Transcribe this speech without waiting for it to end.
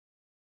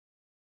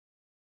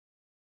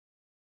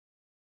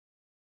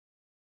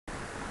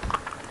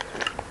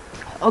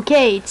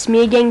Okay, it's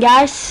me again,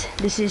 guys.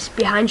 This is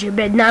Behind Your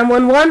Bed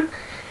 911,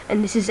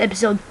 and this is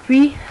episode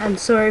 3. I'm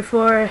sorry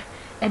for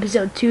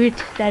episode 2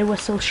 that it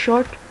was so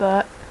short,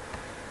 but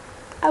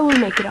I will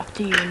make it up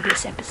to you in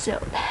this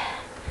episode.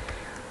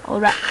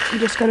 Alright, I'm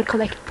just gonna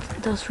collect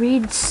those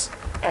reeds.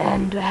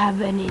 And do I have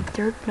any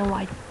dirt? No,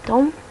 I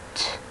don't.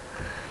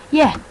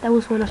 Yeah, that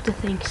was one of the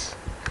things.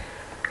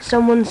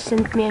 Someone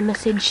sent me a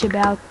message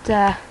about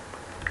that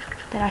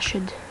I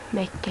should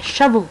make a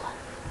shovel.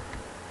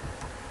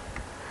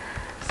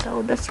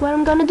 So that's what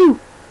I'm gonna do.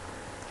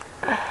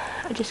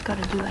 I just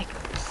gotta do like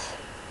this.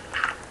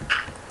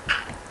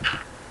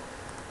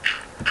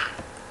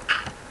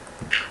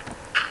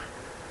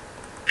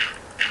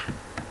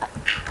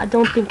 I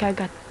don't think I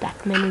got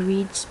that many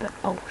reeds, but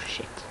oh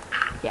shit.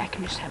 Yeah, I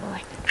can just have it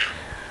like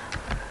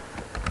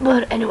that.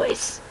 But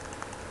anyways.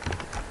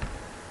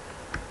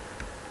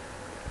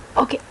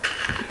 Okay.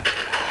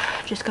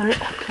 Just gonna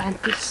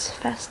plant this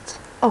fast.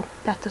 Oh,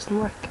 that doesn't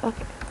work.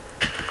 Okay.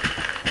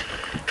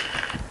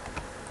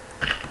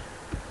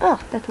 Oh,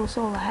 that was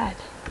all I had.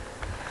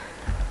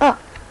 Oh,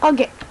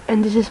 okay.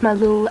 And this is my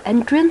little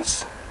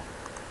entrance.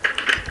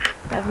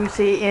 That we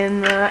see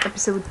in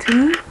episode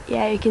 2.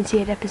 Yeah, you can see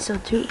it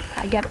episode 2.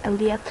 I got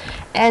Elliot.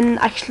 And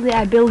actually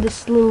I built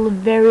this little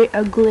very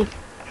ugly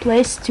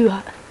place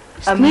to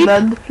sleep.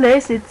 A mud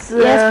place? It's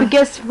yes,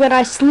 because when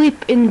I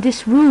sleep in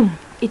this room,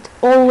 it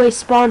always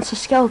spawns a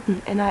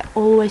skeleton and I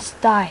always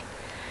die.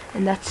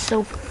 And that's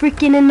so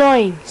freaking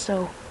annoying,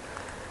 so...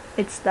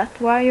 Is that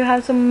why you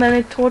have so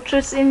many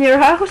torches in your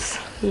house?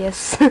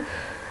 Yes.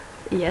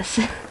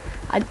 Yes.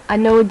 I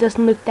know it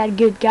doesn't look that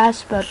good,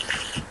 guys, but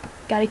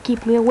gotta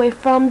keep me away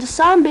from the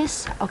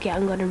zombies. Okay,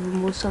 I'm gonna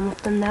remove some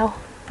of them now,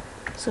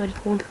 so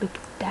it won't look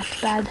that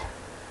bad.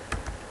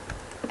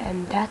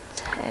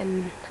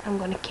 And I'm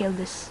gonna kill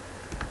this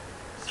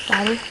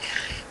spider.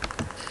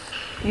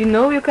 You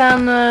know you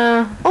can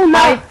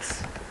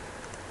fight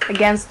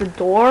against the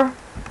door.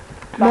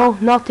 No,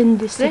 not in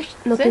this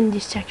in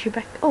this texture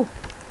pack. Oh,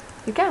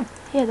 you can.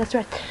 Yeah, that's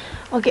right.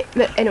 Okay,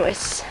 but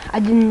anyways, I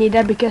didn't need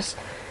that because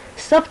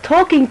stop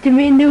talking to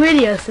me in the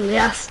videos,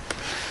 Elias.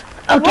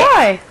 Okay.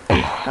 Why?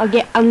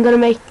 Okay, I'm gonna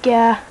make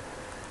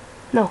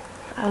no,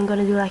 I'm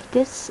gonna do like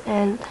this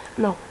and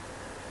no.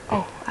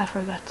 Oh, I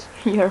forgot.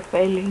 You're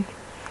failing.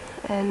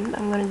 And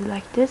I'm gonna do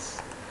like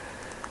this.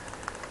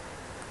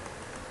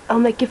 I'll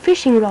make a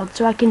fishing rod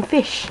so I can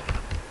fish.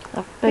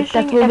 But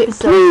that will be,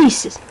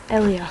 please,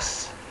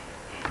 Elias.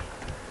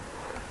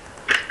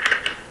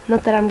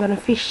 Not that I'm gonna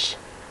fish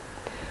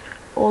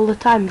all the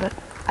time, but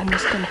I'm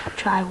just gonna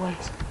try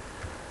once.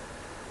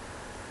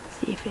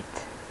 See if it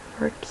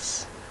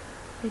works.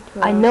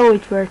 I know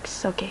it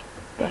works, okay,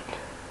 but...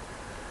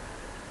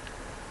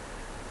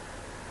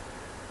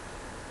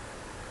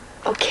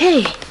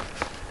 Okay!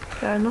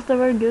 You're not a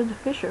very good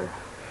fisher.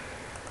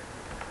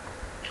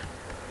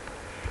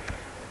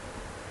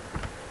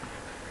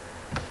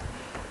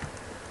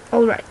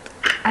 Alright,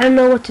 I don't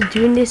know what to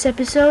do in this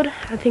episode.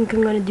 I think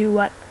I'm gonna do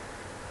what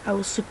I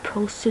was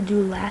supposed to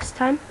do last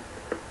time.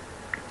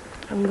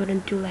 I'm gonna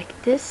do like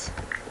this.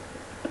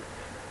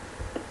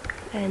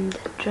 And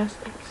just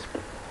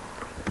explore.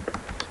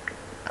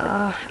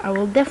 I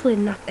will definitely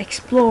not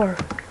explore.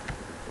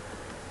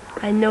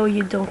 I know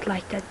you don't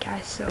like that,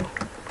 guys, so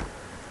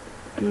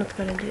I'm not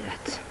gonna do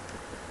that.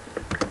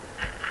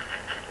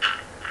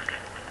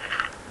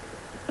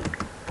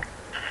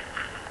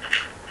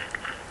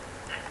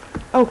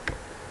 Oh,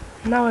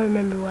 now I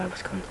remember what I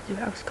was going to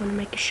do. I was going to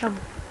make a shovel.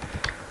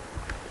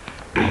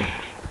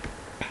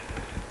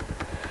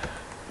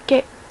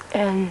 Okay,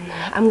 and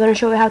I'm going to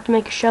show you how to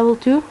make a shovel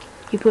too.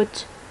 You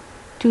put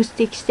 2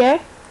 sticks there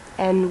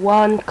and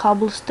 1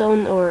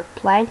 cobblestone or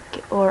plank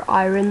or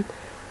iron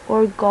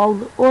or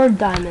gold or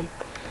diamond.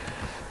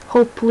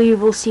 Hopefully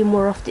we'll see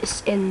more of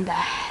this in the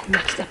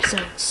next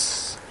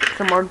episodes.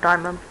 Some more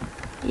diamond.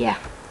 Yeah.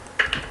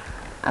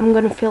 I'm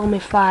going to film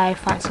if I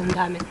find some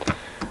diamond.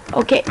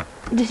 Okay.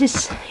 This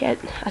is, yeah,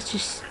 as you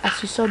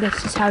saw,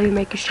 this is how you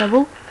make a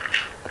shovel.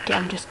 Okay,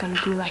 I'm just gonna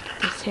do like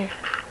this here.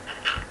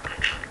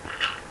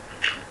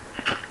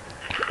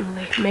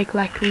 Make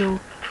like a little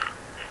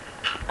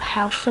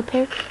house up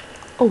here.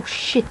 Oh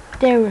shit,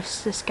 there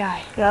was this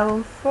guy. You have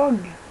a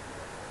frog.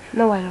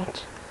 No, I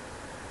don't.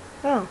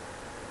 Oh.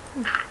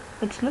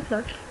 It looks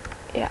like.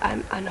 Yeah,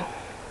 I know.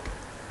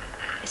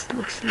 It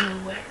looks a little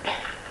weird.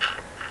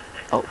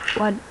 Oh,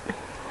 what?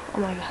 Oh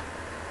my god.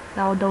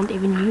 Now don't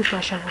even use my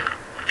shovel.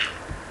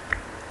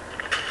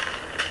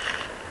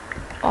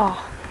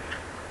 Oh,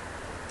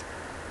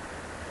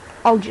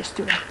 I'll just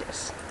do like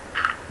this.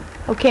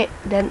 Okay,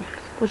 then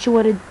what you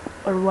wanted,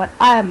 or what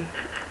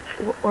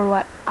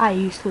I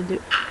used to do,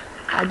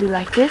 I do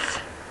like this.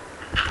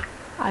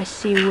 I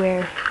see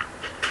where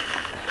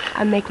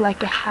I make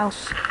like a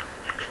house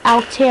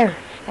out here,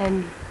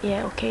 and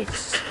yeah, okay,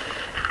 it's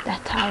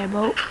that high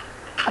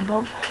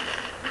above.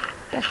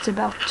 That's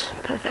about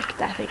perfect,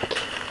 I think.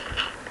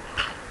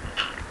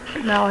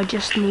 Now I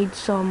just need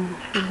some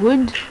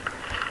wood.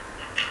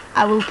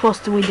 I will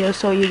post the video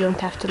so you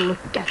don't have to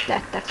look at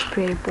that. That's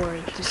pretty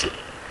boring to see.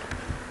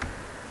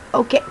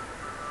 Okay,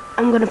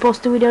 I'm gonna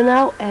post the video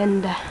now,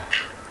 and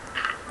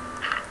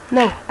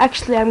no,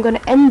 actually I'm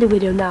gonna end the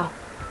video now.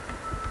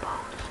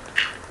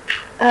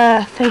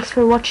 Thanks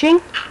for watching.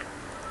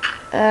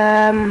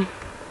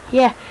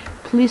 Yeah,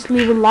 please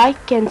leave a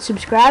like and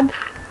subscribe,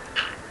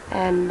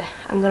 and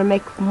I'm gonna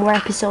make more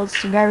episodes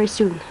very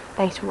soon.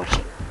 Thanks for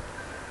watching.